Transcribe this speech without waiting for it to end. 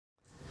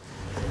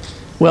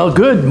Well,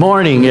 good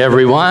morning,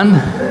 everyone.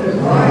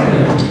 Good morning.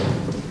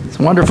 It's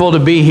wonderful to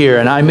be here,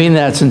 and I mean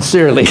that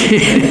sincerely.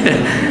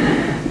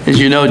 As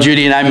you know,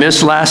 Judy and I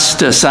missed last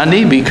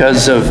Sunday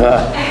because of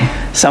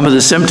some of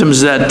the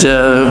symptoms that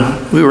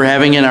we were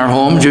having in our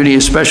home. Judy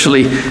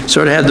especially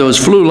sort of had those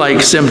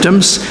flu-like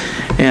symptoms,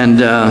 and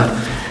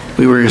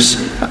we were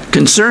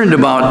concerned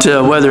about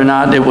whether or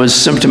not it was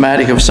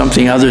symptomatic of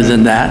something other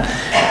than that.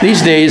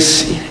 These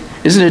days,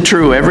 isn't it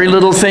true? Every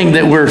little thing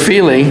that we're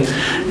feeling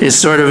is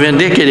sort of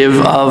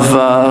indicative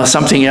of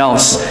something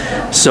else.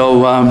 So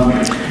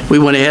we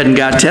went ahead and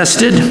got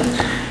tested,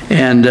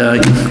 and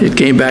it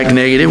came back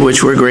negative,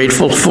 which we're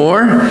grateful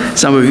for.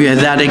 Some of you had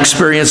that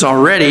experience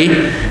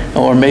already,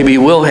 or maybe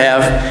will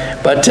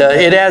have, but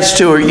it adds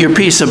to your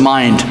peace of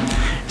mind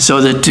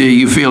so that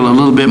you feel a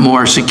little bit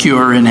more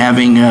secure in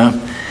having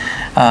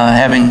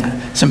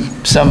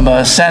some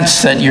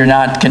sense that you're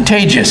not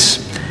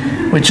contagious,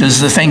 which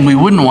is the thing we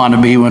wouldn't want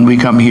to be when we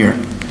come here.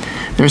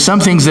 There's some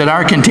things that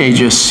are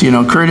contagious. You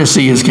know,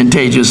 courtesy is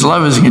contagious,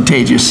 love is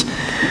contagious,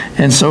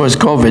 and so is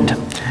COVID.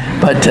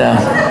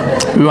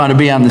 But we want to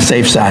be on the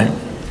safe side.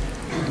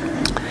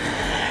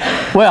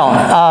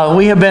 Well,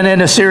 we have been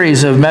in a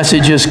series of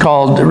messages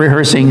called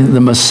Rehearsing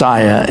the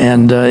Messiah,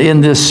 and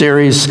in this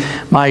series,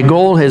 my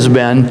goal has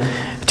been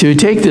to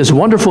take this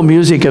wonderful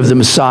music of the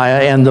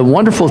Messiah and the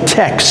wonderful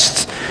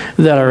texts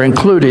that are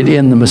included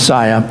in the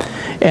Messiah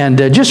and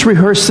just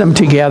rehearse them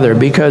together,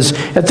 because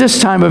at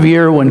this time of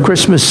year when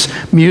Christmas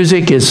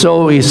music is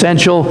so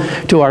essential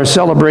to our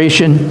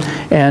celebration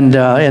and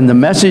the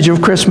message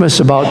of Christmas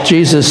about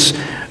Jesus'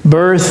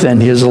 birth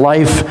and his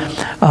life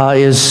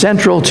is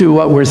central to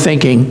what we're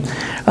thinking.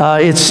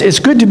 It's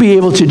good to be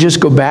able to just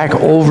go back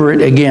over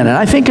it again, and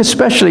I think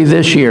especially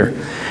this year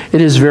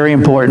it is very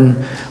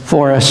important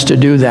for us to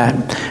do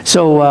that.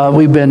 So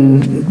we've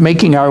been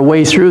making our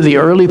way through the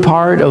early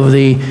part of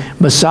the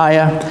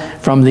Messiah,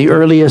 from the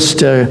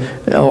earliest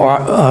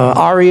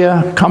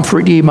aria,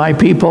 Comfort Ye My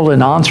People,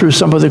 and on through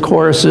some of the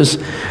choruses.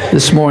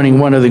 This morning,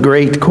 one of the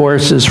great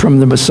choruses from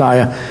the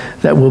Messiah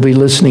that we'll be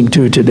listening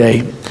to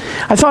today.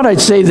 I thought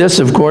I'd say this,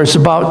 of course,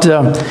 about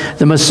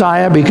the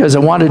Messiah, because I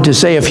wanted to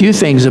say a few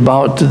things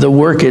about the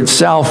work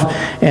itself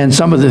and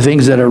some of the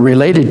things that are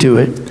related to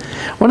it.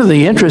 One of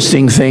the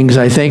interesting things,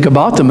 I think,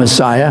 about the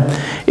Messiah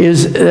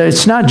is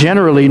it's not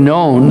generally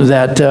known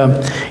that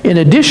in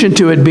addition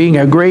to it being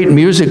a great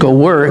musical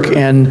work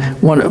and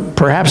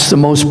perhaps the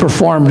most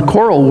performed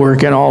choral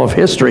work in all of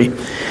history,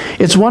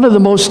 it's one of the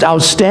most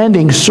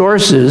outstanding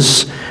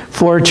sources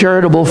for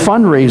charitable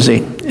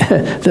fundraising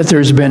that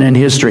there's been in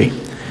history.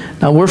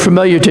 Now, we're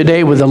familiar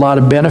today with a lot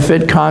of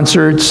benefit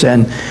concerts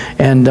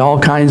and all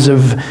kinds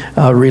of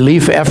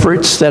relief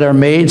efforts that are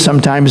made,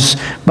 sometimes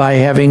by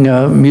having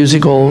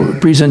musical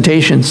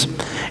presentations.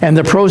 And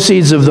the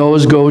proceeds of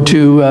those go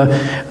to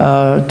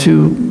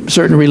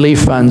certain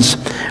relief funds.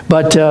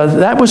 But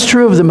that was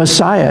true of the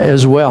Messiah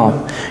as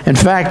well. In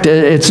fact,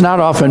 it's not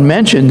often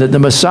mentioned that the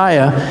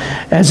Messiah,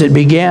 as it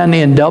began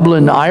in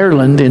Dublin,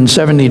 Ireland in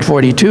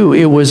 1742,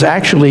 it was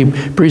actually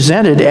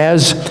presented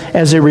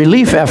as a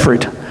relief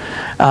effort.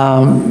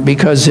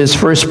 Because his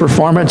first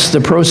performance,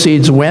 the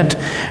proceeds went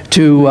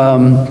to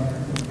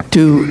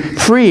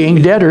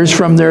freeing debtors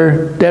from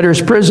their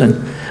debtors' prison.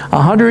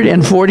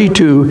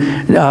 142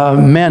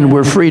 men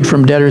were freed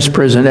from debtors'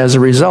 prison as a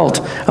result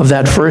of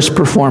that first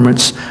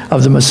performance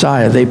of the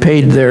Messiah. They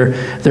paid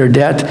their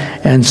debt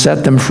and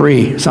set them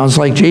free. Sounds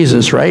like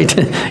Jesus, right?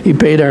 He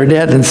paid our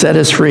debt and set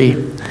us free.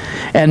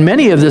 And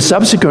many of the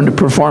subsequent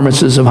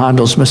performances of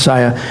Handel's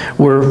Messiah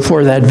were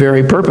for that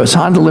very purpose.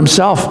 Handel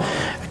himself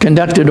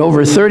conducted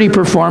over 30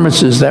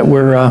 performances that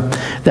were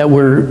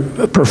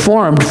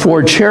performed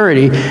for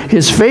charity.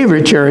 His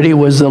favorite charity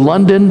was the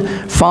London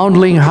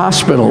Foundling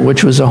Hospital,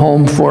 which was a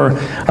home for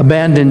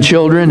abandoned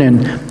children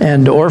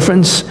and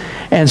orphans.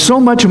 And so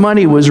much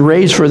money was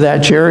raised for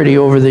that charity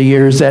over the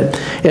years that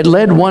it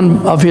led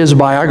one of his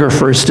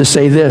biographers to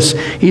say this.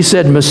 He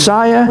said,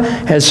 "Messiah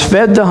has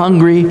fed the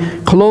hungry,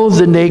 clothed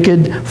the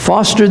naked,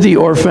 fostered the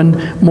orphan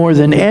more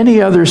than any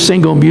other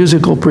single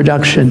musical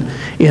production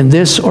in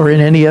this or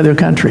in any other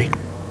country."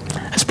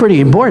 That's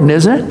pretty important,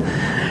 isn't it?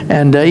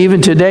 And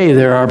even today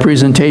there are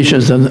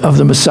presentations of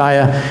the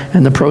Messiah,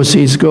 and the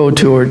proceeds go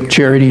toward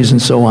charities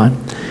and so on.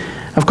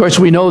 Of course,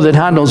 we know that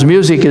Handel's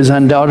music is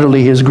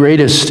undoubtedly his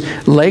greatest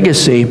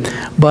legacy,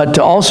 but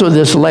also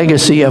this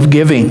legacy of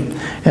giving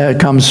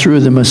comes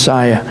through the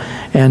Messiah.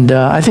 And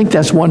I think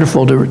that's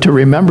wonderful to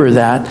remember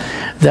that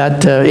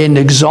in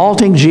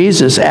exalting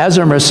Jesus as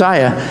our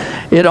Messiah,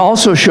 it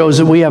also shows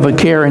that we have a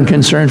care and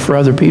concern for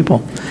other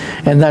people.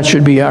 And that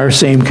should be our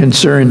same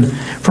concern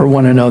for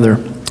one another.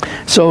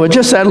 So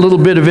just that little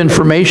bit of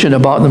information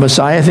about the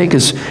Messiah, I think,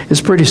 is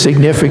pretty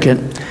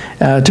significant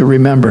to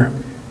remember.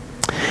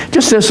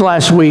 Just this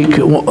last week,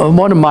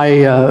 one of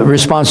my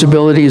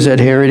responsibilities at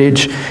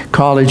Heritage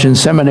College and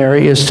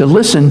Seminary is to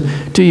listen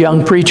to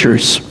young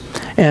preachers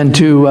and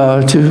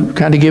to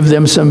kind of give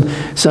them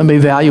some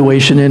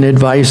evaluation and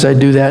advice. I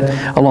do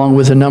that along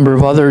with a number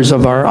of others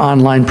of our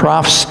online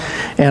profs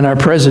and our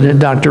president,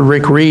 Dr.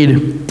 Rick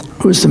Reed,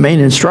 who's the main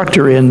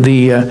instructor in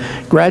the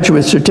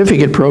graduate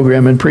certificate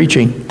program in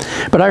preaching.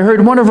 But I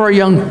heard one of our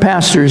young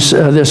pastors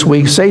this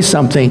week say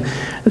something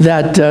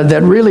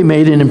that really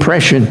made an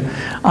impression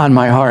on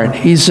my heart.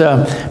 He's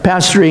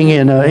pastoring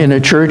in a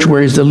church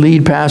where he's the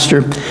lead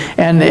pastor,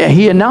 and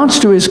he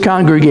announced to his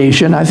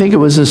congregation, I think it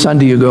was a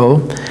Sunday ago,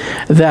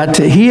 that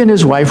he and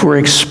his wife were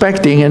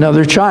expecting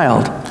another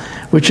child,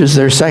 which is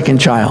their second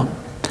child.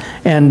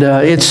 And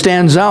it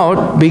stands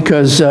out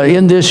because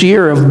in this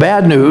year of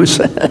bad news,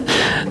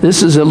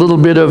 this is a little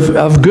bit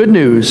of good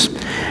news.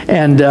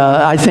 And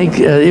I think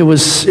it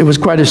was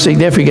quite a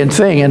significant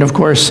thing. And of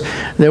course,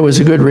 there was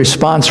a good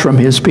response from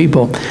his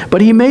people.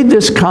 But he made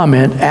this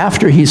comment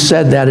after he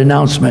said that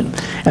announcement.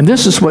 And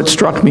this is what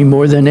struck me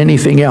more than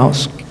anything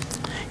else.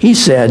 He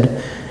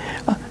said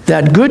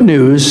that good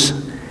news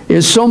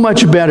is so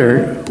much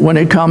better when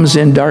it comes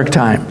in dark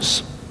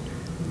times.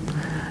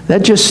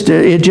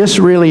 It just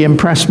really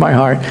impressed my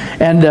heart.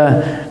 And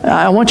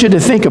I want you to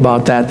think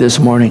about that this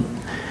morning.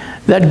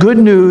 That good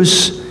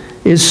news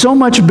is so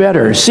much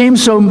better,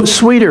 seems so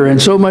sweeter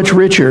and so much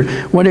richer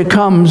when it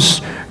comes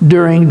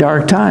during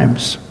dark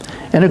times.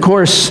 And of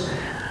course,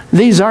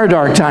 these are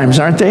dark times,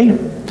 aren't they?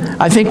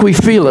 I think we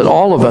feel it,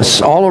 all of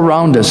us, all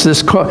around us.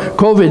 This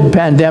COVID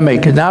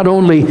pandemic, not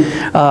only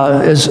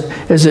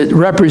as it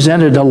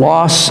represented a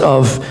loss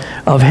of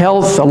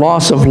health, a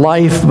loss of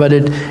life, but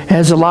it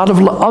has a lot of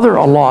other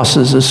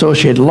losses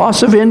associated.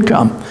 Loss of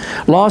income,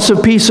 loss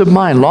of peace of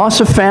mind, loss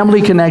of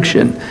family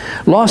connection,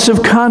 loss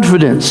of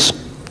confidence.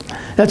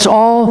 That's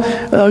all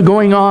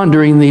going on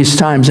during these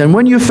times. And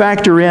when you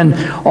factor in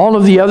all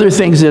of the other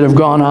things that have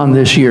gone on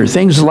this year,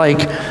 things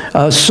like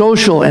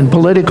social and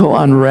political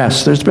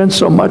unrest, there's been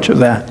so much of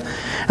that.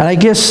 And I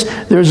guess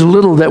there's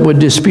little that would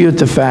dispute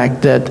the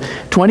fact that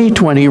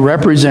 2020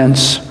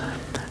 represents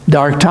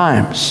dark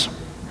times.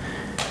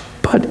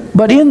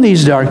 But in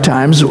these dark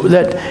times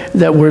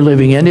that we're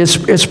living in,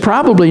 it's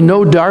probably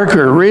no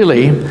darker,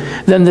 really,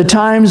 than the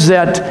times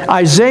that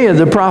Isaiah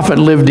the prophet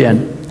lived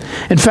in.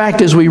 In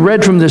fact, as we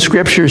read from the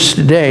scriptures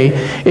today,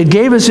 it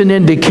gave us an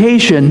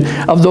indication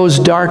of those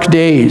dark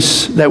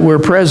days that were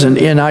present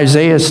in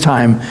Isaiah's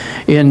time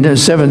in the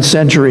 7th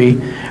century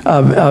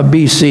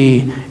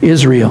BC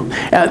Israel.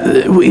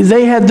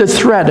 They had the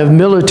threat of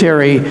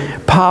military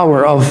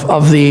power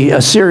of the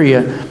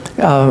Assyria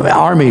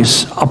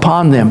armies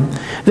upon them.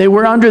 They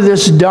were under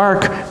this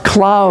dark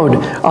cloud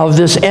of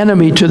this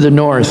enemy to the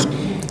north.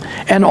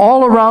 And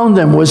all around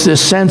them was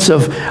this sense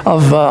of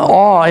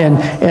awe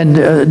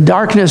and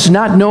darkness,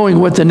 not knowing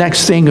what the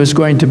next thing was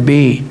going to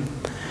be.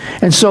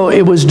 And so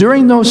it was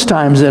during those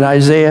times that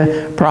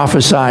Isaiah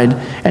prophesied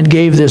and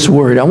gave this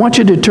word. I want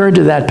you to turn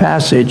to that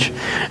passage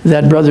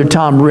that Brother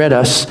Tom read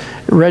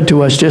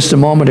to us just a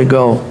moment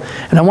ago.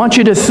 And I want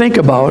you to think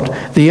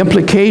about the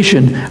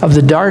implication of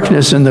the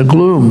darkness and the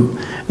gloom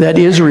that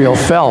Israel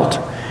felt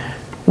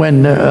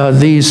when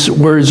these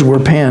words were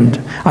penned.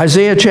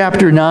 Isaiah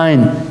chapter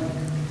 9.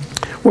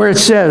 Where it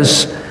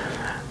says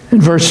in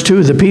verse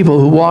 2, the people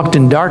who walked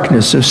in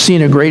darkness have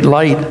seen a great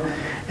light,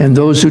 and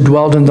those who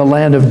dwelled in the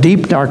land of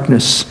deep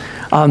darkness,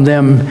 on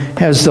them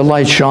has the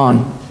light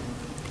shone.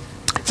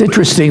 It's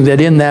interesting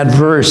that in that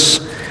verse,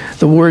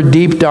 the word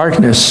deep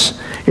darkness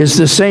is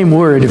the same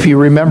word, if you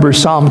remember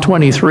Psalm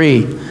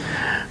 23,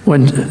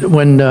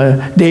 when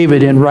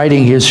David, in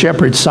writing his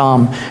shepherd's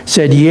psalm,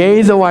 said,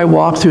 "Yea, though I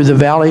walk through the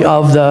valley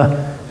of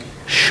the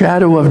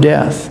shadow of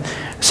death."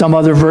 Some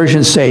other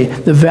versions say,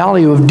 the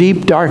valley of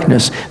deep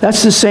darkness.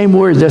 That's the same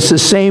word. That's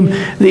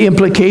the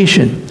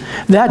implication.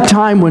 That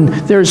time when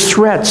there's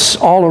threats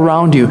all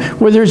around you,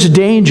 where there's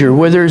danger,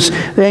 where there's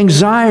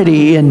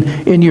anxiety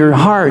in your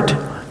heart.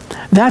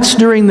 That's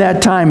during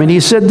that time. And he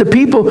said the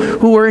people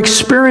who are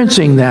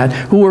experiencing that,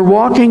 who are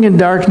walking in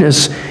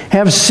darkness,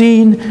 have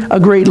seen a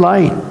great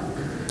light.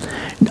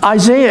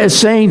 Isaiah is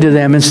saying to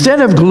them,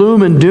 instead of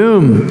gloom and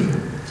doom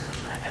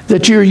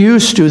that you're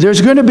used to,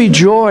 there's going to be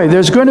joy.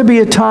 There's going to be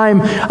a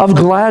time of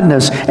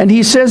gladness. And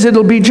he says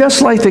it'll be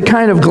just like the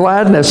kind of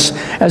gladness,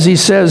 as he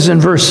says in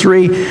verse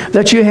 3,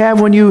 that you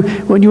have when you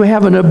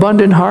have an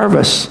abundant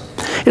harvest.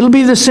 It'll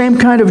be the same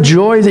kind of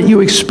joy that you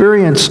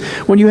experience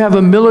when you have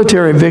a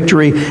military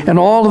victory and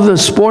all of the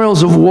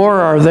spoils of war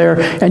are there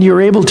and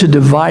you're able to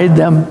divide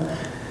them.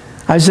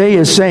 Isaiah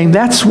is saying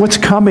that's what's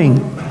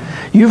coming.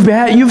 You've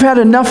had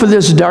enough of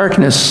this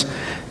darkness.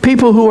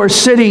 People who are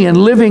sitting and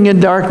living in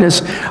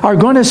darkness are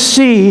going to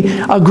see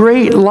a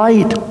great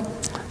light.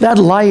 That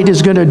light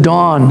is going to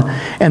dawn,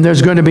 and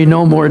there's going to be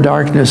no more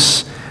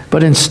darkness.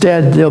 But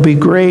instead, there'll be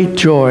great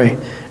joy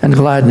and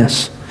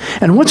gladness.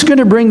 And what's going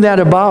to bring that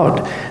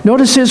about?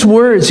 Notice his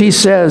words. He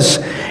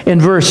says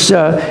in verse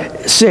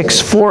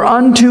 6, "For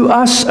unto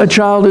us a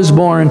child is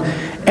born,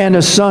 and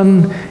a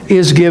son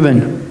is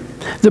given."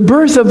 The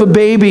birth of a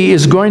baby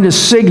is going to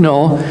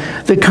signal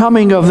the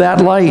coming of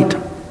that light.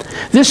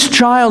 This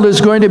child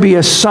is going to be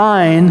a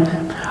sign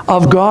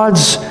of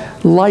God's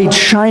light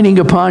shining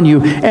upon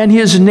you, and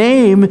his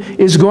name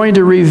is going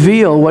to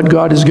reveal what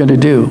God is going to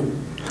do.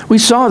 We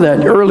saw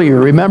that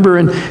earlier. Remember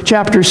in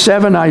chapter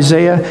 7,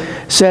 Isaiah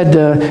said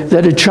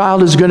that a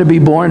child is going to be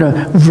born,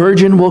 a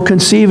virgin will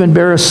conceive and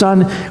bear a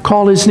son,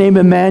 call his name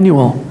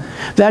Emmanuel.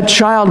 That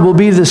child will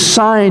be the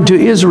sign to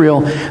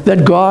Israel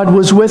that God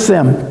was with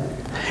them.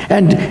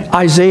 And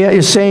Isaiah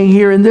is saying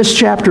here in this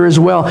chapter as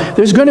well,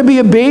 there's going to be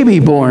a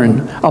baby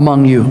born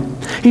among you.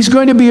 He's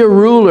going to be a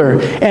ruler,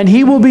 and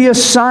he will be a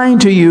sign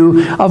to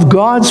you of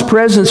God's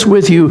presence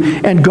with you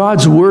and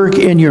God's work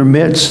in your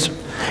midst.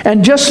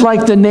 And just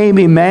like the name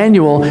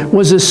Emmanuel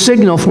was a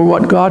signal for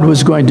what God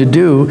was going to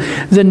do,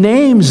 the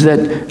names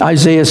that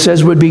Isaiah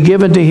says would be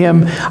given to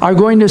him are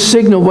going to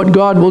signal what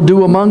God will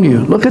do among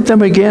you. Look at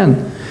them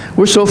again.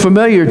 We're so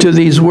familiar to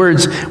these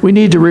words, we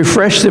need to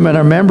refresh them in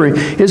our memory.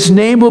 His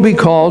name will be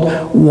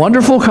called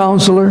Wonderful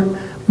Counselor,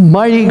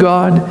 Mighty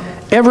God,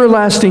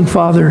 Everlasting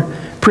Father,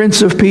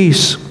 Prince of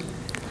Peace.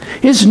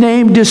 His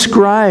name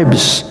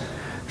describes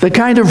the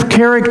kind of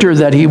character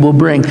that he will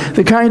bring,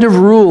 the kind of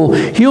rule.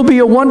 He'll be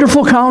a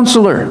wonderful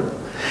counselor.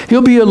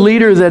 He'll be a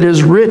leader that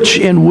is rich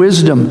in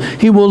wisdom.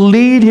 He will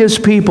lead his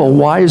people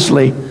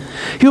wisely.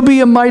 He'll be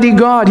a mighty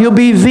God. He'll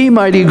be the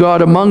mighty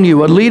God among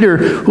you, a leader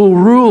who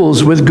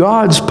rules with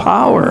God's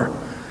power.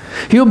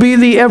 He'll be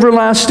the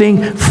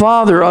everlasting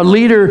Father, a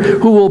leader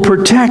who will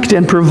protect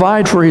and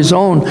provide for his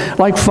own,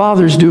 like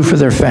fathers do for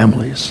their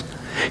families.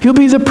 He'll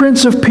be the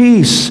Prince of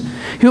Peace.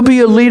 He'll be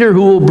a leader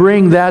who will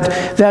bring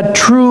that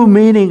true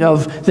meaning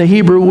of the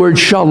Hebrew word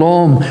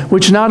shalom,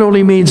 which not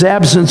only means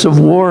absence of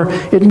war,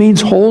 it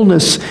means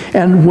wholeness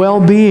and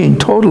well-being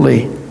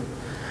totally.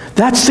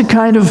 That's the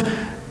kind of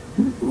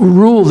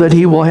rule that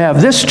he will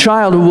have. This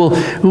child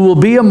who will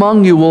be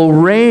among you will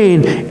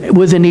reign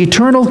with an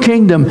eternal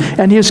kingdom,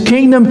 and his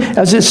kingdom,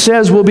 as it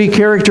says, will be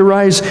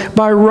characterized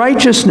by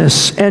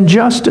righteousness and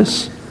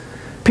justice.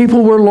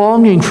 People were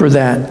longing for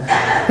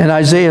that, and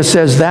Isaiah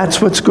says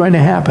that's what's going to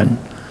happen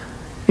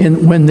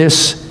when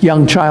this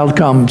young child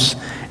comes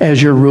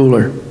as your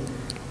ruler.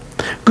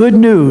 Good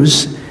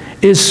news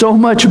is so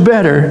much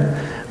better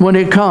when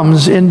it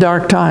comes in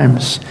dark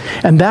times.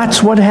 And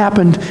that's what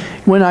happened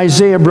when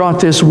Isaiah brought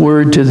this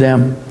word to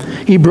them.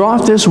 He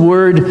brought this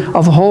word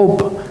of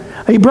hope.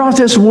 He brought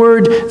this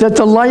word that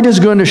the light is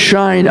going to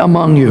shine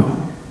among you.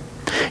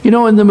 You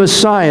know, in the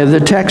Messiah, the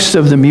text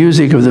of the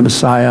music of the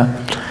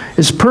Messiah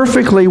is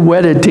perfectly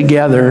wedded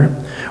together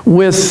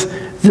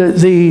with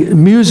the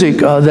music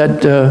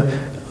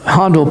that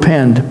Handel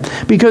penned.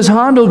 Because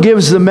Handel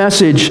gives the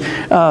message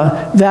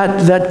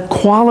that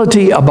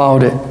quality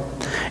about it.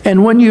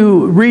 And when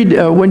you read,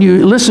 when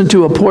you listen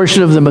to a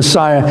portion of the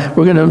Messiah,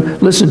 we're going to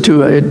listen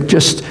to it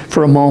just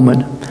for a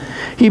moment.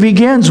 He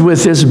begins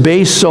with this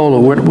bass solo.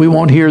 We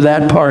won't hear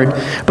that part.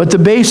 But the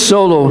bass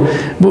solo,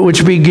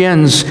 which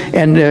begins,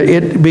 and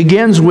it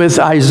begins with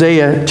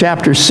Isaiah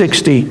chapter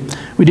 60.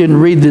 We didn't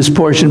read this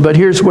portion, but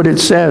here's what it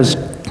says.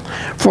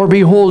 For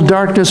behold,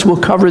 darkness will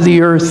cover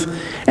the earth,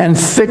 and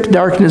thick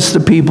darkness the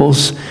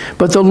peoples.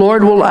 But the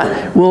Lord will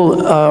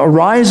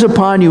arise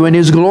upon you, and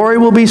his glory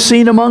will be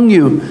seen among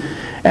you.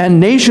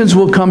 And nations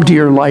will come to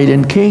your light,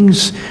 and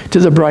kings to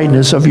the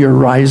brightness of your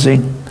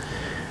rising.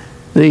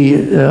 The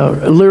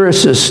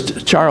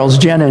lyricist Charles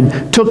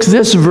Jenin took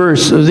this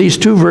verse, these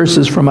two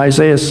verses from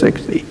Isaiah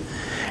 60,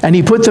 and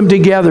he put them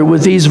together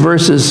with these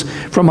verses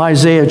from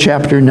Isaiah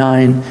chapter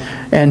 9.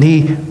 And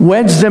he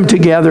weds them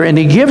together, and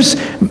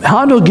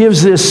Handel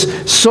gives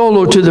this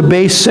solo to the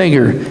bass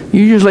singer.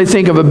 You usually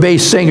think of a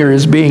bass singer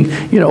as being,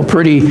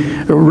 pretty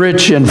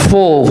rich and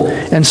full,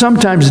 and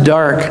sometimes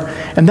dark.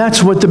 And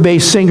that's what the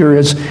bass singer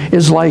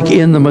is like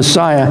in the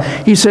Messiah.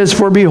 He says,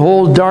 for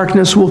behold,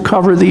 darkness will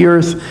cover the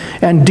earth,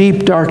 and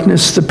deep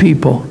darkness the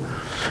people.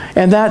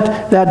 And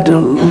that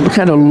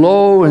kind of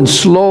low and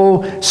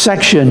slow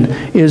section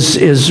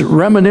is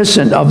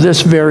reminiscent of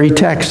this very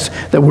text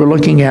that we're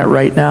looking at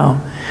right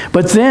now.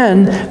 But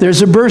then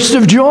there's a burst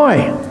of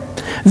joy.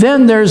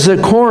 Then there's a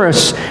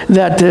chorus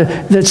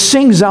that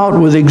sings out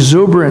with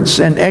exuberance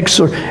and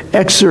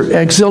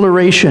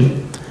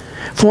exhilaration.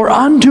 For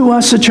unto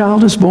us a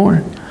child is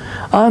born,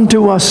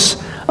 unto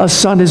us a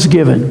son is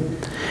given.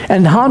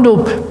 And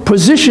Handel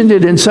positioned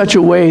it in such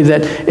a way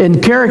that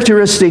in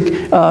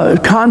characteristic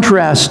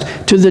contrast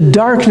to the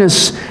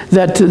darkness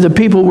that the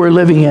people were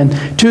living in,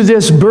 to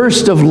this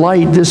burst of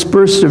light, this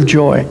burst of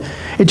joy.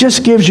 It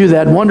just gives you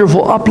that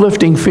wonderful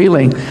uplifting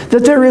feeling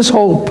that there is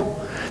hope,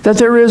 that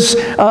there is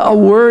a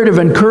word of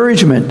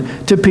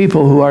encouragement to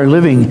people who are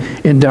living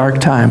in dark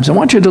times. I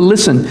want you to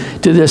listen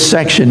to this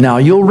section now.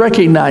 You'll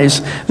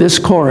recognize this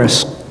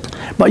chorus.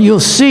 But you'll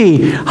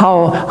see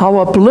how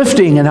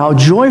uplifting and how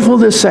joyful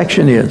this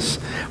section is.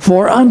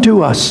 For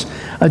unto us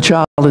a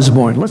child is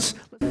born.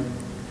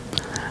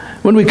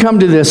 When we come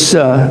to this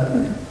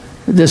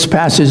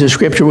passage of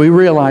Scripture, we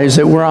realize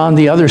that we're on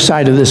the other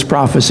side of this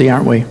prophecy,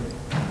 aren't we?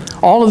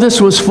 All of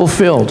this was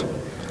fulfilled.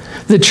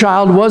 The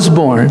child was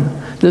born.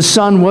 The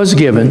son was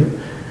given.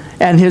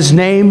 And his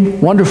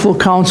name, Wonderful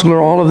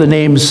Counselor, all of the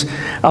names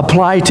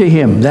apply to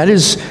him. That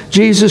is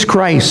Jesus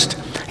Christ.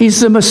 He's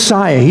the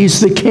Messiah.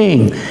 He's the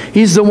King.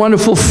 He's the one who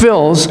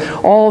fulfills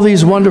all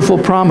these wonderful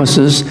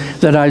promises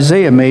that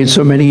Isaiah made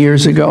so many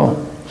years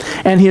ago.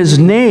 And his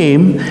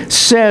name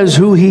says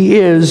who he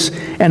is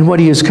and what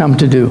he has come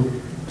to do.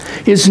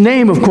 His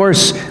name, of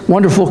course,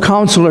 Wonderful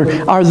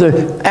Counselor, are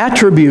the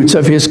attributes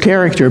of his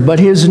character. But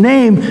his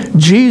name,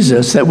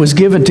 Jesus, that was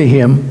given to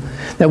him,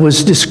 that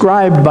was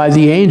described by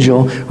the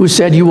angel who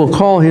said, you will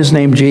call his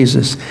name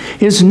Jesus.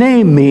 His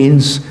name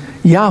means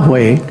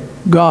Yahweh,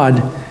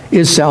 God,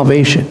 is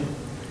salvation.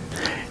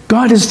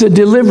 God is the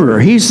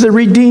deliverer. He's the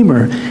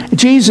redeemer.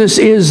 Jesus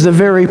is the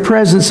very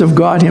presence of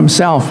God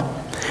himself.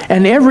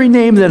 And every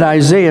name that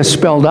Isaiah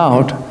spelled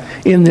out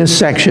in this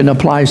section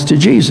applies to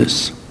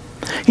Jesus.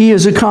 He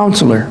is a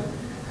counselor.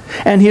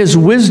 And his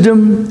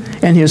wisdom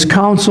and his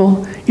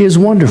counsel is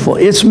wonderful.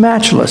 It's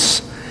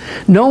matchless.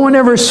 No one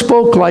ever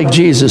spoke like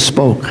Jesus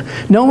spoke.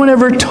 No one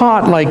ever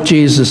taught like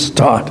Jesus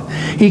taught.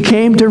 He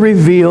came to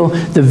reveal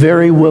the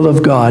very will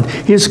of God.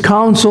 His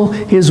counsel,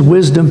 his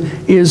wisdom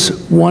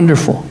is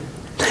wonderful.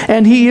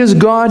 And he is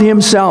God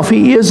himself.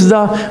 He is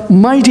the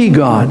mighty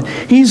God.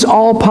 He's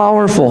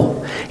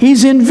all-powerful.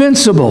 He's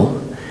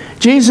invincible.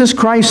 Jesus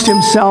Christ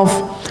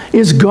himself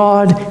is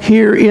God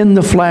here in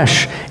the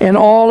flesh, and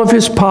all of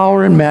his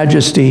power and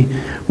majesty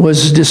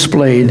was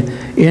displayed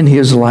in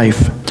his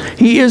life.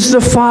 He is the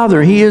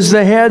Father. He is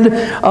the head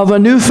of a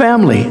new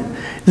family,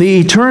 the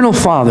eternal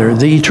Father,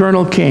 the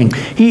eternal King.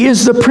 He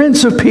is the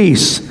Prince of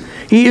Peace.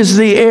 He is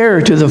the heir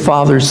to the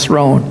Father's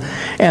throne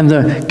and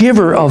the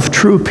giver of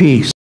true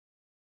peace.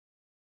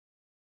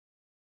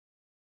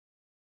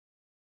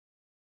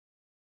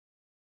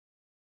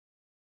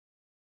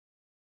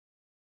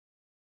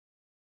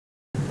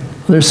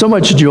 There's so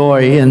much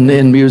joy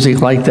in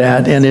music like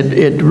that, and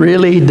it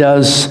really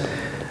does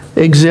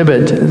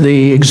exhibit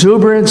the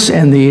exuberance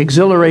and the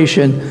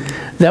exhilaration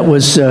that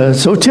was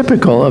so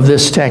typical of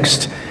this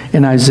text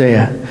in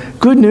Isaiah.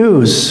 Good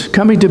news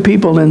coming to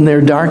people in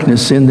their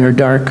darkness, in their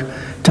dark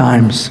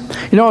times.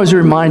 You know, I was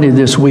reminded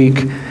this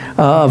week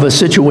of a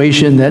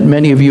situation that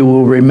many of you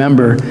will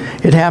remember.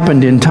 It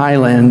happened in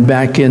Thailand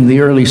back in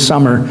the early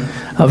summer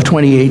of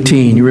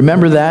 2018. You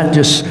remember that?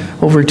 Just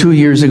over 2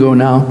 years ago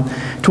now.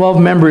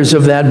 12 members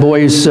of that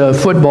boys'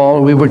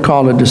 football, we would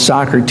call it a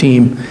soccer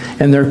team,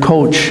 and their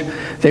coach,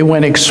 they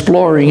went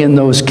exploring in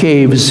those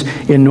caves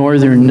in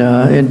northern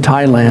in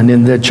Thailand,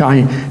 in the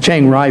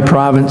Chiang Rai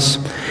province.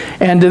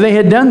 And they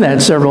had done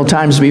that several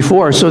times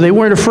before, so they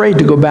weren't afraid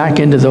to go back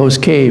into those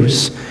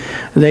caves.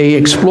 They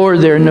explored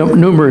there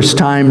numerous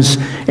times,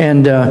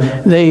 and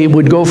they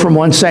would go from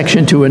one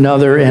section to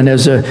another, and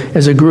as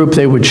a group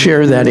they would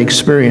share that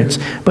experience.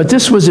 But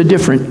this was a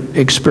different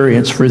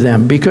experience for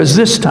them, because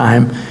this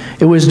time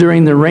it was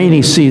during the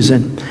rainy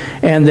season,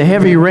 and the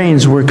heavy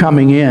rains were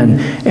coming in,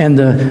 and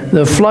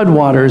the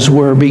floodwaters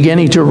were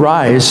beginning to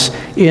rise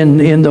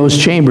in those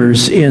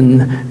chambers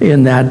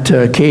in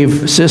that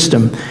cave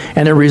system.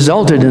 And it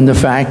resulted in the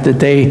fact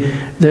that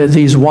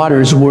these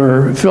waters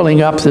were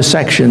filling up the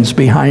sections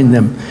behind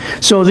them.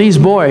 So these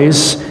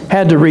boys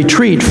had to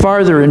retreat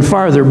farther and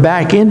farther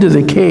back into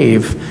the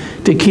cave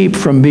to keep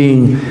from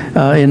being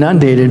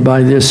inundated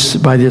by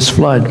this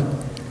flood.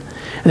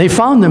 And they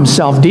found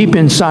themselves deep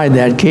inside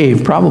that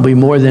cave, probably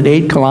more than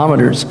 8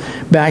 kilometers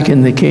back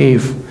in the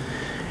cave.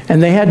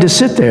 And they had to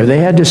sit there. They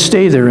had to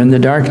stay there in the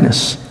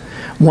darkness.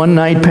 One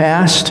night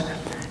passed,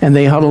 and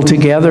they huddled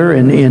together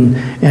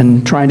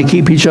and trying to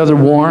keep each other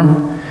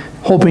warm,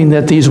 hoping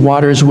that these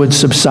waters would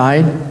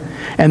subside.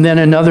 And then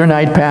another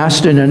night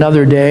passed, and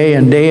another day,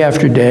 and day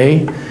after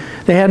day.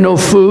 They had no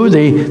food.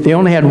 They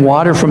only had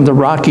water from the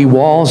rocky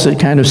walls that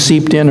kind of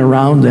seeped in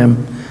around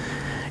them.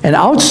 And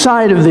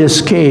outside of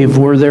this cave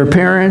were their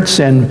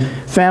parents and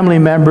family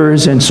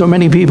members and so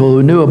many people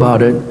who knew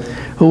about it,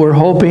 who were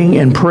hoping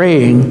and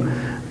praying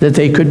that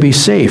they could be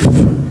safe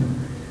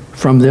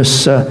from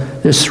this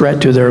threat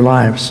to their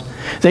lives.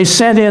 They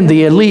sent in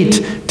the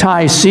elite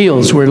Thai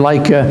SEALs, were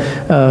like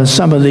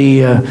some of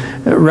the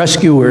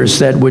rescuers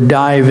that would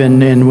dive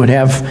and would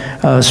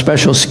have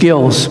special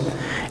skills.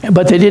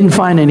 But they didn't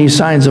find any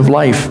signs of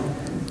life.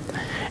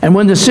 And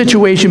when the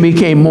situation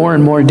became more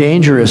and more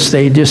dangerous,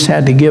 they just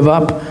had to give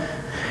up.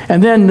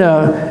 And then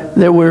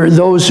there were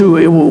those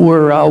who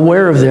were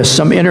aware of this,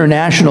 some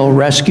international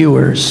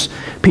rescuers,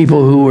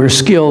 people who were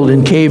skilled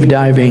in cave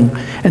diving.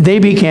 And they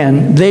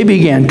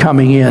began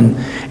coming in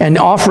and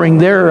offering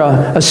their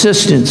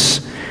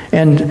assistance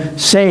and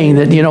saying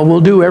that, you know, we'll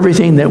do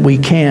everything that we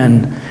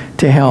can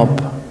to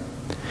help.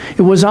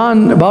 It was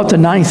on about the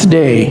 9th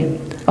day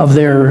of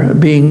their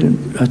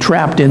being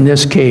trapped in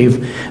this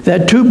cave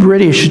that 2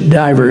 British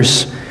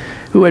divers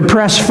who had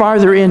pressed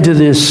farther into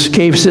this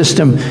cave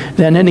system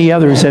than any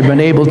others had been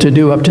able to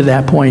do up to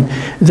that point,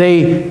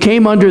 they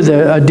came under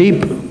a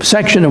deep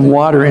section of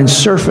water and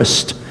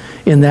surfaced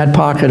in that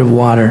pocket of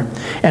water.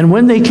 And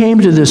when they came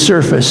to the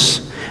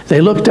surface, they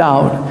looked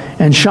out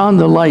and shone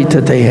the light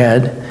that they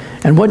had.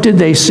 And what did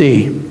they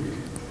see?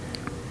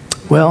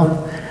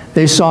 Well,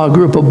 they saw a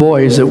group of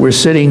boys that were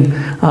sitting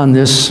on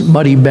this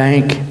muddy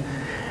bank.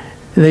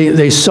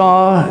 They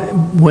saw,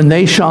 when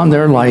they shone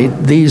their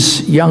light,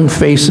 these young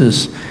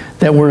faces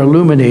that were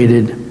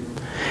illuminated.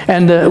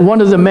 And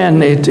one of the men,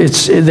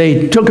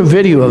 they took a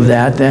video of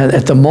that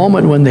at the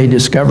moment when they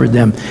discovered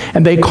them.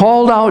 And they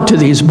called out to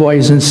these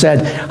boys and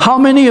said, "How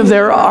many of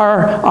there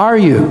are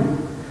you?"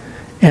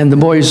 And the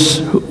boys,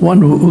 one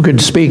who could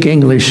speak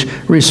English,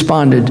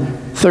 responded,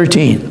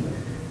 13.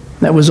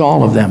 That was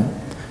all of them.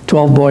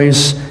 12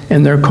 boys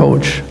and their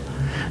coach.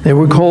 They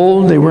were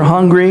cold, they were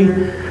hungry,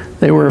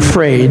 they were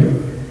afraid,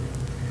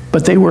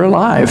 but they were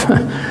alive.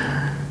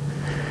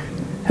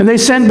 And they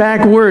sent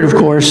back word, of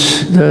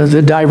course,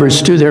 the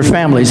divers, to their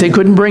families. They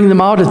couldn't bring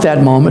them out at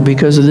that moment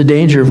because of the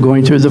danger of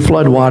going through the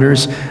flood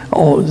waters,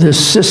 this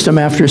system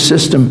after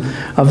system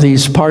of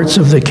these parts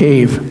of the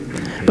cave.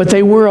 But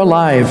they were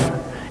alive,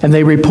 and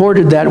they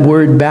reported that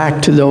word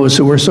back to those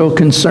who were so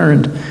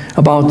concerned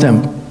about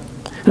them.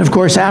 And of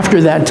course,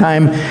 after that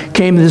time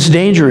came this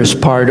dangerous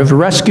part of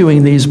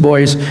rescuing these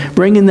boys,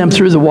 bringing them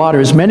through the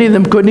waters. Many of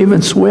them couldn't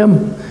even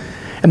swim.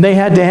 And they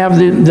had to have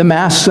the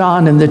masks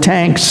on and the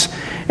tanks,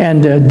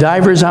 and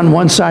divers on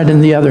one side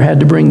and the other had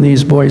to bring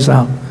these boys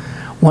out,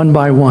 one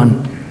by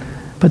one.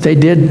 But they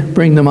did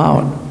bring them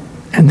out,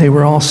 and they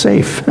were all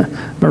safe,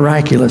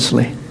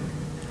 miraculously.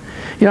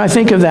 You know, I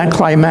think of that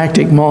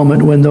climactic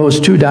moment when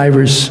those two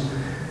divers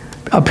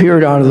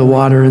appeared out of the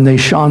water and they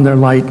shone their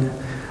light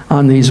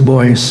on these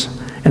boys.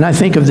 And I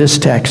think of this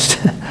text.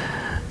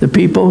 The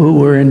people who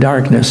were in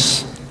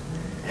darkness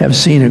have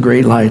seen a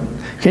great light.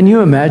 Can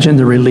you imagine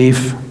the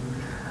relief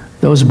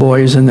those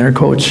boys and their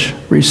coach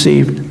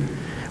received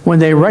when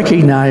they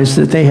recognized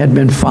that they had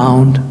been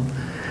found,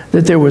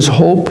 that there was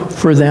hope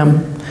for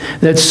them,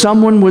 that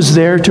someone was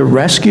there to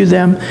rescue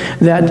them,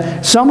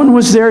 that someone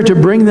was there to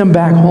bring them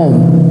back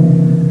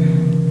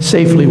home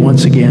safely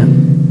once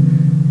again?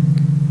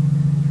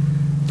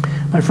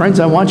 My friends,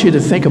 I want you to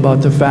think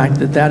about the fact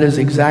that that is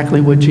exactly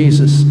what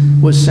Jesus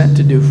was sent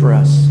to do for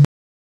us.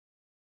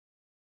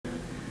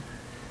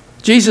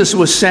 Jesus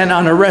was sent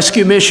on a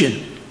rescue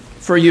mission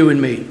for you and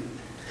me.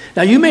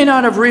 Now, you may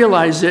not have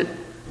realized it,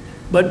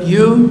 but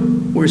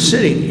you were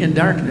sitting in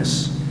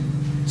darkness.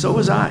 So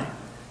was I.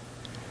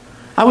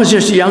 I was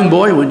just a young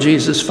boy when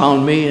Jesus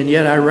found me, and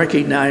yet I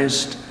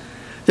recognized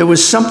there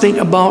was something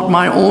about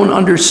my own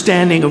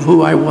understanding of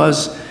who I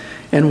was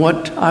and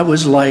what I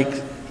was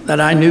like that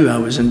I knew I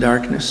was in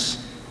darkness.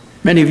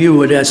 Many of you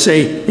would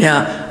say,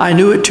 yeah, I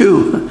knew it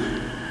too.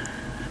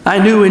 I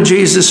knew when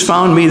Jesus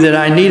found me that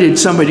I needed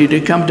somebody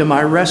to come to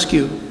my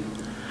rescue.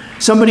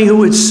 Somebody who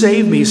would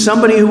save me,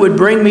 somebody who would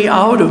bring me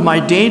out of my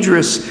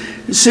dangerous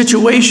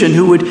situation,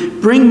 who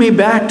would bring me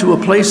back to a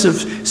place of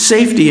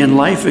safety and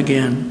life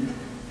again.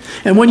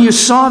 And when you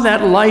saw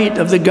that light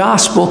of the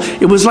gospel,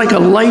 it was like a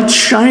light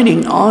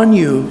shining on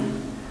you.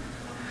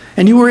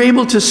 And you were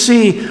able to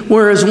see,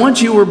 whereas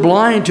once you were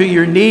blind to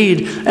your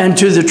need and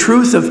to the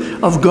truth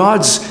of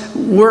God's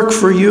work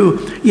for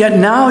you, yet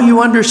now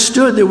you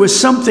understood there was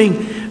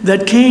something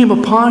that came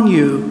upon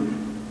you,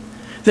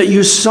 that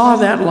you saw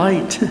that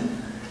light.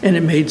 And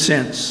it made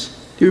sense.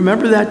 Do you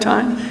remember that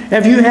time?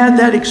 Have you had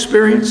that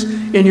experience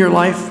in your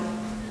life?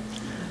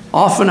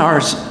 Often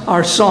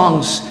our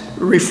songs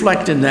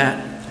reflect in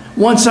that.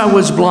 Once I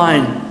was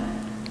blind,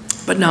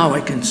 but now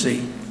I can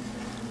see.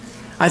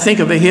 I think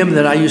of a hymn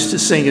that I used to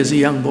sing as a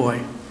young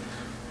boy.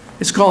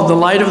 It's called "The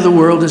Light of the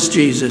World is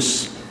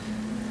Jesus."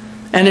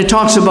 And it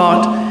talks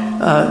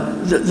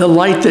about the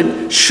light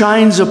that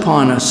shines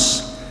upon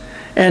us.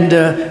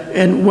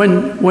 And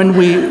when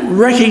we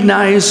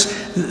recognize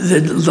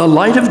the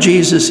light of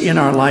Jesus in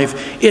our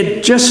life,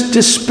 it just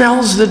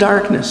dispels the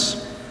darkness.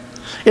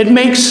 It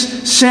makes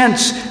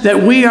sense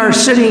that we are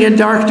sitting in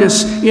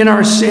darkness in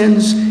our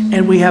sins,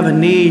 and we have a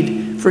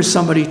need for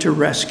somebody to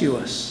rescue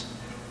us.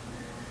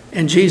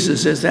 And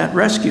Jesus is that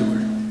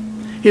rescuer.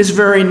 His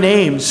very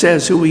name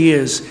says who he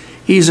is.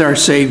 He's our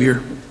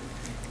Savior.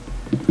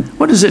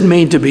 What does it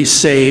mean to be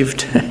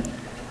saved?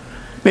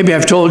 Maybe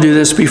I've told you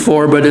this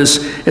before, but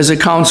as a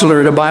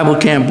counselor at a Bible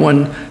camp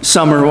one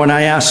summer, when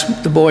I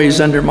asked the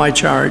boys under my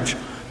charge,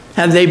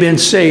 had they been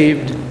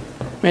saved?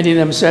 Many of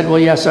them said, well,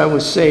 yes, I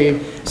was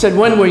saved. I said,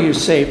 when were you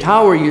saved?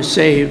 How were you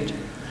saved?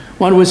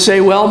 One would say,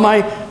 well,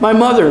 my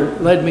mother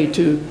led me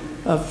to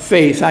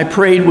faith. I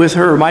prayed with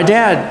her. My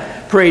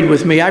dad prayed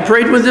with me. I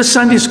prayed with the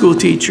Sunday school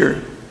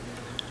teacher.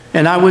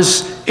 And I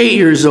was 8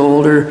 years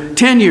old or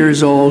 10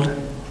 years old.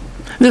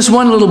 This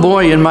one little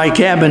boy in my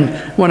cabin,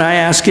 when I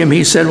asked him,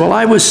 he said, well,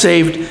 I was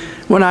saved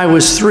when I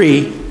was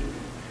 3.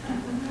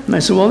 And I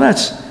said, well,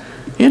 that's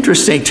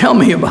interesting. Tell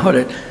me about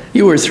it.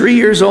 You were 3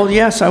 years old?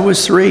 Yes, I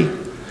was 3.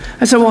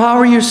 I said, well, how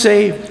were you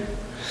saved?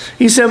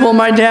 He said, well,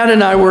 my dad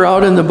and I were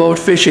out in the boat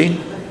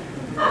fishing,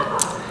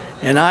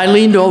 and I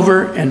leaned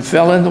over and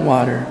fell in the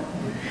water.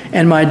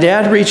 And my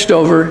dad reached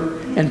over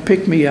and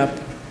picked me up,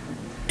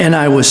 and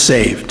I was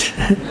saved.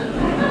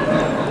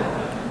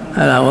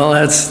 I thought, well,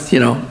 that's,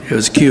 it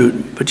was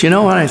cute. But when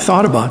I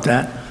thought about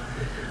that,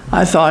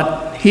 I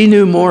thought he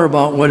knew more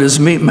about what is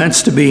meant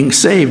to being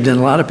saved than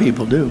a lot of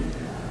people do.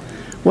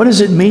 What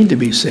does it mean to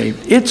be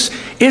saved?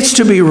 It's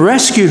to be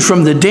rescued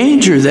from the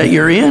danger that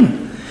you're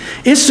in.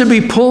 It's to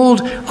be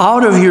pulled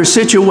out of your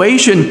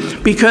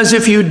situation, because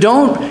if you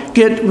don't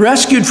get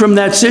rescued from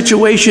that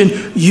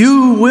situation,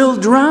 you will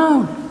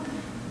drown.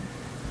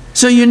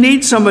 So you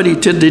need somebody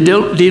to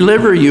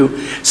deliver you,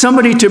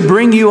 somebody to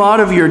bring you out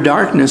of your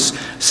darkness,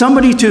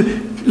 somebody to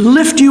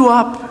lift you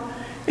up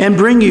and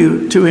bring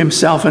you to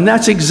himself. And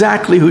that's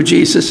exactly who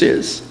Jesus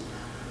is.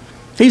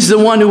 He's the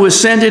one who was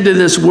sent into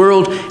this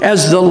world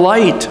as the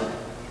light.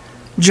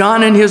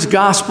 John in his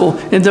gospel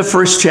in the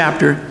first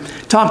chapter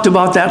talked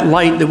about that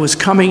light that was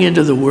coming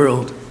into the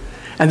world.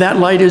 And that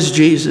light is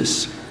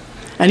Jesus.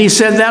 And he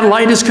said that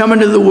light is coming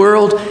to the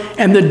world,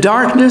 and the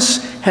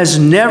darkness has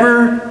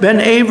never been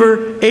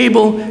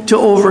able to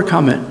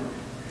overcome it.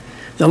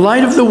 The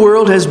light of the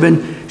world has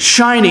been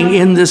shining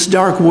in this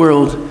dark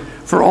world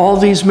for all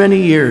these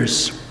many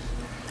years.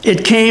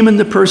 It came in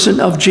the person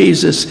of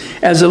Jesus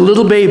as a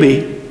little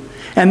baby,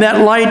 and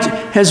that light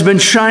has been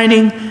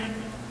shining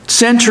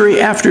century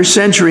after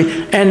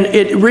century, and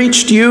it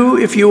reached you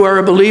if you are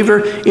a believer.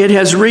 It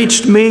has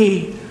reached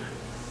me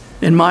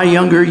in my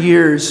younger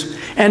years,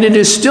 and it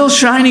is still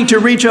shining to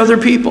reach other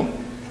people.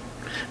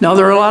 Now,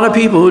 there are a lot of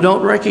people who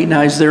don't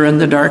recognize they're in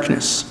the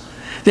darkness.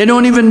 They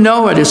don't even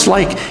know it. It's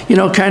like,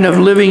 kind of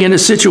living in a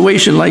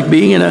situation like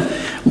being in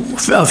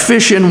a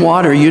fish in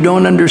water. You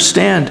don't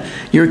understand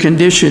your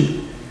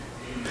condition.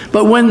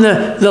 But when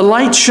the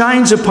light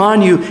shines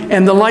upon you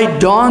and the light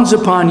dawns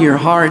upon your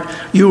heart,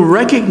 you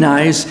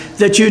recognize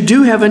that you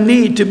do have a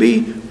need to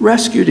be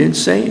rescued and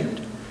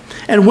saved.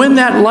 And when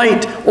that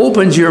light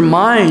opens your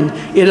mind,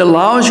 it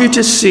allows you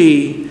to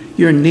see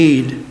your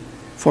need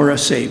for a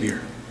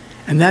Savior.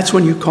 And that's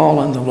when you call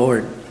on the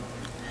Lord.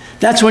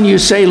 That's when you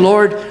say,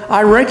 Lord,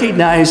 I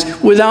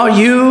recognize without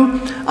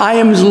you, I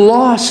am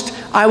lost.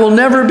 I will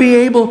never be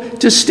able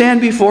to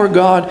stand before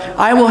God.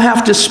 I will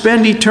have to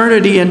spend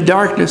eternity in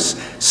darkness,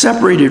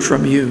 separated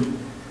from you.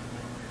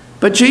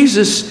 But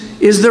Jesus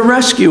is the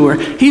rescuer.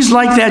 He's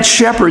like that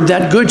shepherd,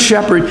 that good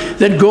shepherd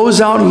that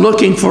goes out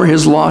looking for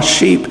his lost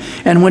sheep.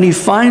 And when he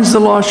finds the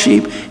lost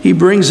sheep, he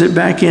brings it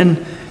back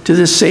in to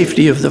the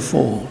safety of the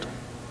fold.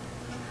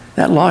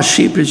 That lost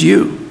sheep is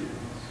you.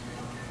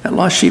 That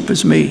lost sheep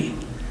is me.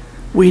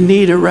 We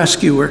need a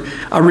rescuer,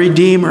 a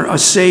redeemer, a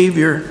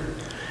savior.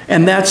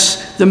 And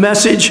that's the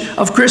message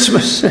of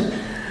Christmas.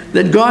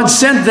 That God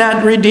sent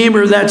that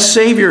redeemer, that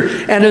savior.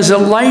 And as a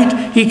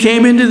light, he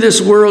came into this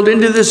world,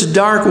 into this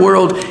dark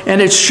world.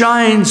 And it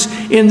shines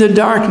in the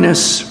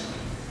darkness.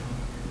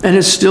 And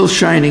it's still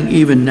shining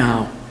even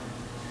now.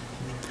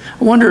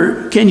 I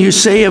wonder, can you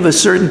say of a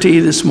certainty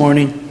this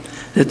morning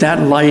that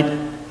that light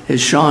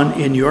has shone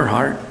in your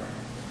heart?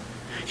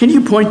 Can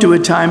you point to a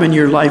time in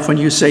your life when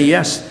you say,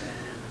 yes,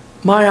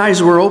 my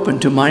eyes were open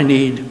to my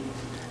need,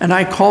 and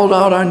I called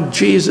out on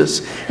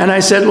Jesus, and I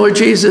said, Lord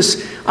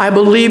Jesus, I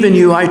believe in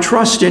you, I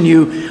trust in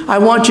you, I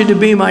want you to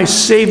be my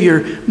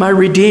Savior, my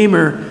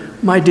Redeemer,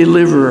 my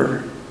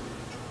Deliverer.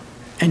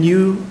 And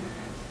you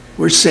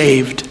were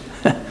saved.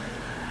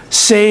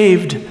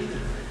 Saved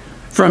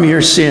from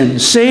your sin,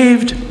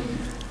 saved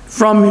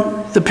from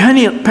the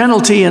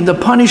penalty and the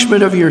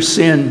punishment of your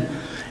sin,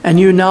 and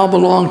you now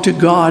belong to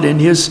God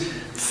and his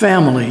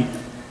family,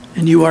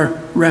 and you are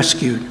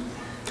rescued.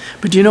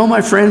 But you know, my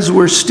friends,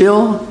 we're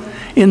still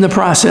in the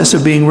process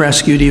of being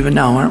rescued even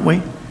now, aren't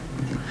we?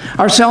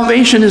 Our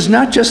salvation is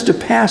not just a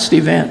past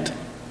event.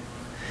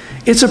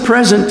 It's a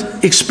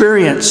present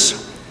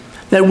experience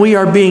that we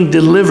are being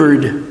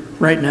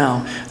delivered right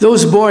now.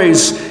 Those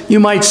boys,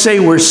 you might say,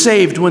 were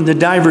saved when the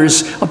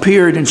divers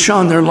appeared and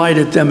shone their light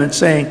at them and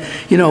saying,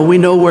 we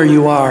know where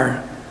you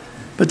are.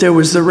 But there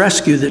was the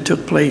rescue that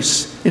took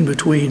place in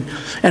between.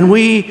 And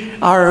we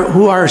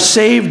who are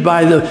saved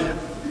by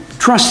the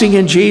trusting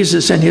in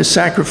Jesus and his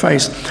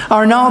sacrifice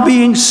are now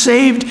being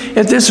saved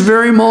at this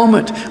very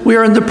moment. We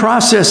are in the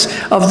process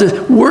of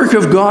the work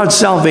of God's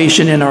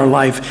salvation in our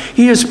life.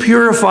 He is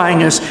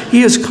purifying us.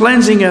 He is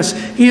cleansing us.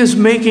 He is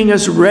making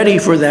us ready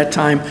for that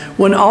time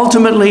when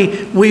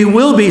ultimately we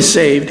will be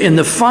saved in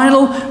the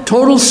final,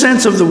 total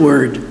sense of the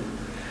word.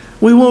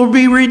 We will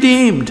be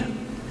redeemed.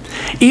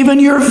 Even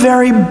your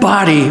very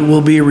body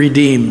will be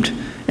redeemed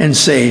and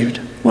saved.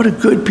 What a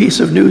good piece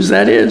of news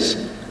that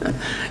is.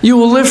 You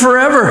will live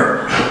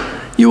forever.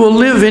 You will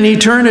live in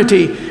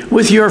eternity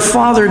with your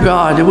Father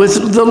God,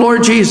 with the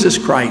Lord Jesus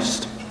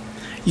Christ.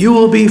 You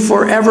will be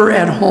forever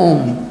at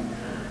home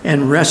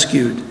and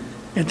rescued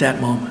at that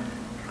moment.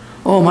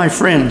 Oh, my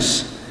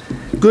friends,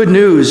 good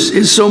news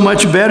is so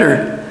much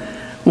better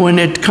when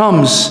it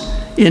comes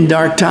in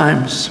dark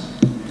times.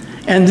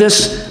 And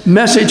this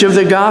message of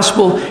the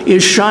gospel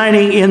is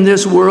shining in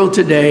this world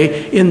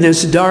today, in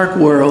this dark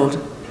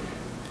world.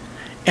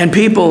 And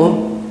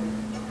people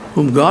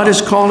whom God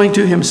is calling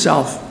to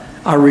himself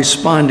are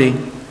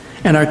responding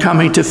and are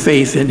coming to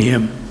faith in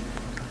him.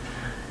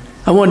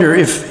 I wonder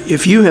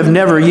if you have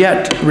never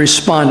yet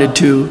responded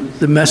to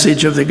the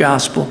message of the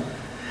gospel.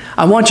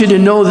 I want you to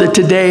know that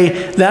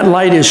today that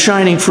light is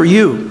shining for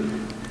you.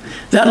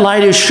 That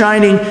light is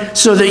shining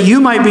so that you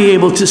might be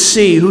able to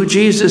see who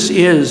Jesus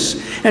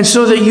is, and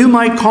so that you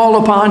might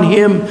call upon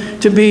him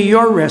to be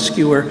your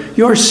rescuer,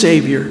 your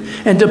Savior,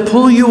 and to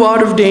pull you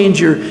out of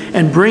danger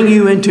and bring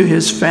you into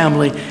his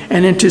family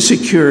and into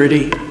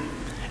security,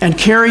 and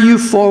carry you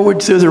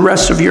forward through the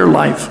rest of your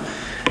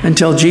life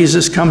until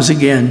Jesus comes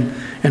again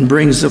and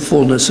brings the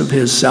fullness of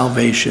his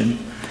salvation.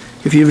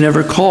 If you've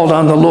never called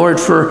on the Lord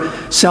for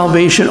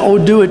salvation,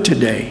 do it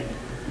today.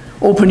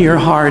 Open your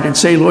heart and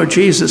say, Lord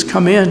Jesus,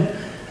 come in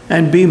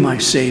and be my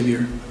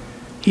Savior.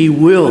 He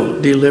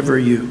will deliver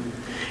you.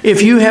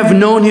 If you have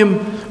known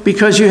him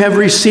because you have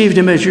received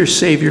him as your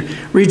Savior,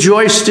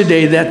 rejoice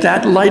today that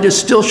that light is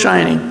still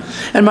shining.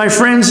 And my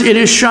friends, it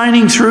is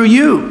shining through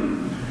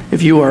you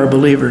if you are a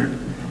believer.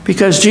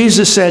 Because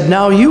Jesus said,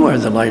 now you are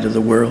the light of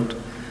the world.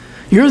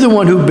 You're the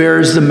one who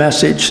bears the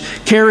message,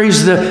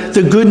 carries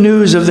the good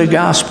news of the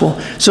gospel,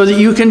 so that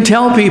you can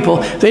tell people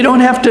they don't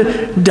have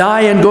to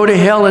die and go to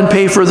hell and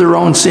pay for their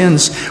own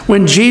sins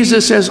when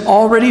Jesus has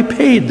already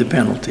paid the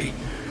penalty,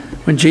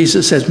 when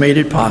Jesus has made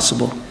it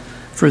possible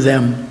for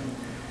them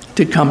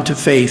to come to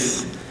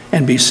faith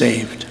and be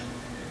saved.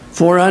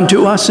 For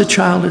unto us a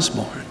child is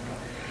born,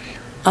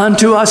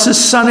 unto us a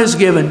son is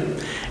given,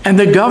 and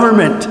the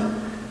government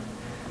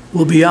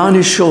will be on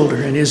his shoulder,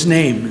 and his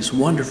name is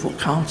Wonderful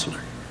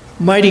Counselor,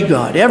 Mighty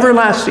God,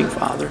 Everlasting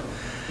Father,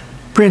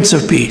 Prince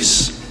of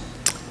Peace.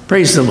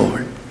 Praise the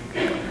Lord.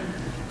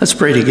 Let's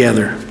pray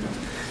together.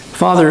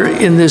 Father,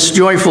 in this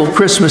joyful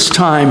Christmas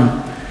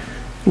time,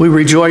 we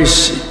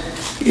rejoice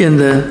in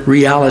the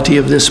reality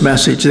of this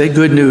message, that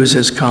good news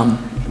has come.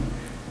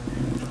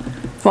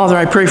 Father,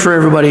 I pray for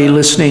everybody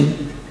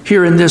listening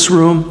here in this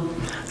room,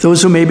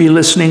 those who may be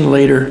listening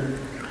later.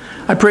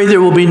 I pray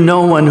there will be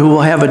no one who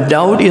will have a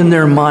doubt in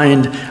their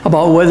mind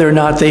about whether or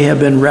not they have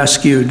been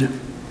rescued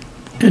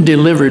and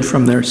delivered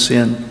from their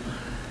sin.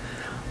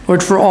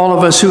 Lord, for all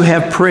of us who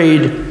have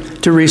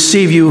prayed to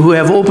receive you, who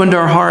have opened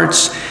our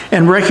hearts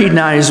and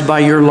recognized by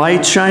your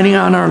light shining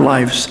on our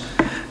lives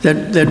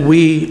that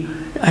we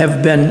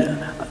have been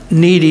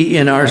needy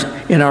in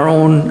our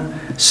own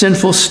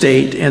sinful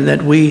state, and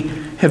that we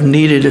have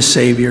needed a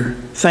Savior.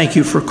 Thank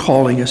you for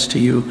calling us to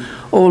you.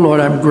 Oh Lord,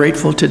 I'm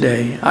grateful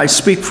today. I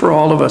speak for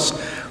all of us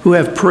who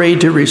have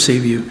prayed to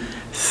receive you.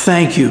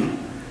 Thank you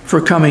for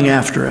coming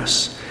after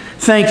us.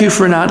 Thank you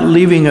for not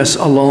leaving us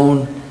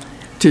alone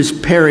to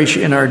perish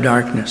in our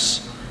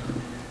darkness.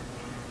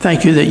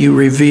 Thank you that you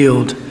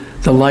revealed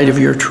the light of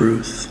your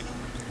truth.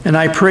 And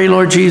I pray,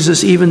 Lord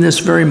Jesus, even this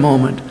very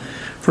moment,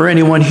 for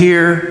anyone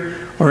here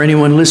or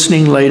anyone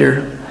listening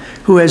later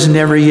who has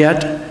never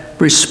yet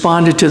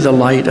responded to the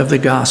light of the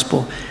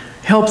gospel,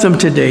 help them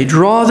today.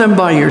 Draw them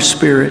by your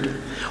Spirit.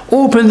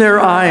 Open their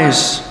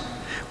eyes.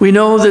 We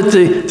know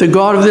that the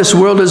God of this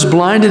world has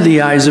blinded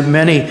the eyes of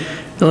many,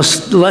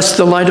 lest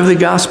the light of the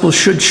gospel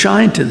should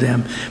shine to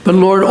them. But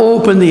Lord,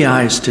 open the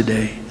eyes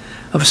today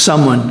of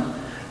someone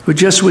who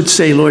just would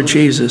say, Lord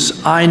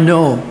Jesus, I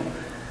know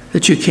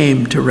that you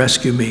came to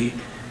rescue me.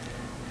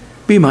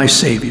 Be my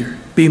Savior.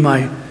 Be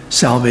my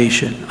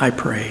salvation, I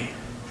pray.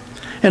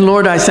 And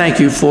Lord, I thank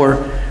you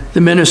for the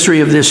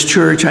ministry of this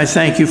church. I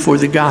thank you for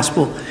the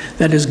gospel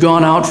that has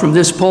gone out from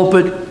this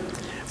pulpit,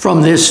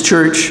 from this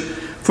church,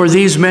 for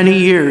these many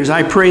years.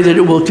 I pray that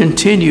it will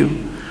continue.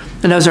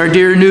 And as our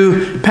dear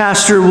new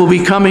pastor will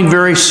be coming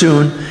very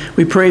soon,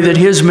 we pray that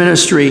his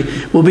ministry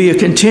will be a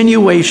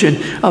continuation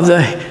of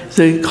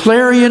the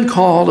clarion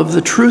call of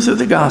the truth of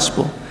the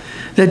gospel,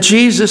 that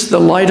Jesus, the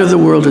light of the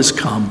world, has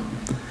come,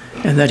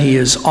 and that he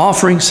is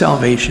offering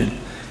salvation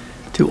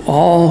to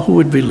all who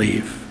would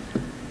believe.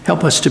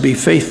 Help us to be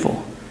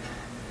faithful,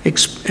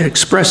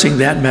 expressing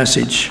that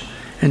message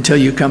until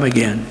you come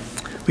again.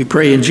 We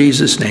pray in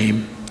Jesus'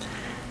 name.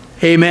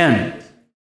 Amen.